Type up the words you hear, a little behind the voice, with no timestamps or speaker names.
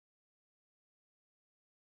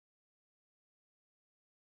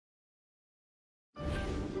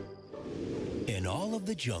In all of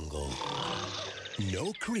the jungle,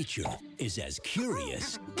 no creature is as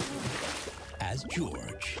curious as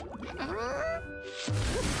George.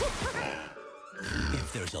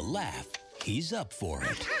 If there's a laugh, he's up for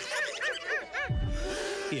it.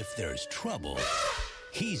 If there's trouble,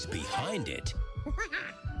 he's behind it.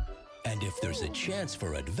 And if there's a chance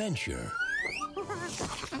for adventure...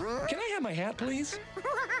 Can I have my hat, please?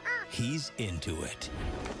 He's into it.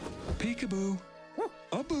 Peekaboo.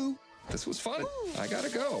 A boo. This was fun. I gotta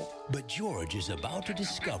go. But George is about to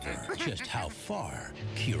discover just how far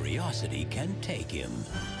curiosity can take him.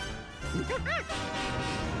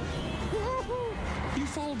 You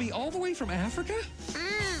followed me all the way from Africa?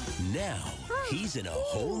 Now, he's in a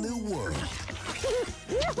whole new world.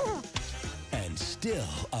 And still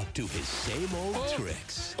up to his same old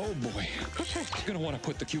tricks. Oh, boy. I'm gonna want to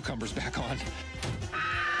put the cucumbers back on.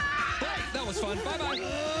 Hey, that was fun. Bye-bye.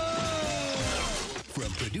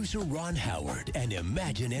 From producer Ron Howard and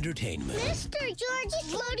Imagine Entertainment. Mr. George is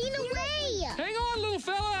floating away. Hang on, little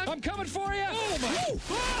fella. I'm coming for you. Oh, my.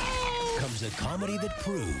 Oh! Comes a comedy that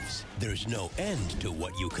proves there's no end to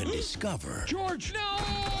what you can discover. George, no!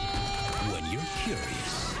 When you're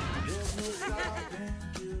curious.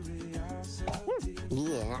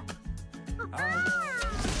 Yeah.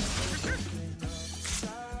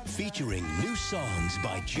 Featuring new songs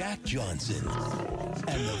by Jack Johnson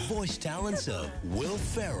and the voice talents of Will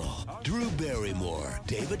Ferrell, Drew Barrymore,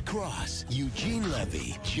 David Cross, Eugene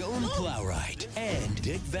Levy, Joan Plowright, and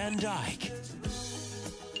Dick Van Dyke.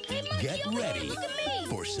 Hey, monkey, Get ready look at me.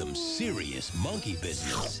 for some serious monkey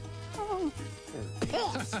business.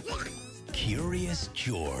 Curious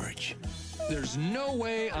George. There's no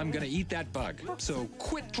way I'm gonna eat that bug, so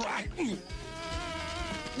quit trying.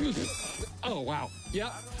 Oh, wow.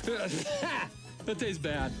 Yep. That tastes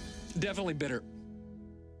bad. Definitely bitter.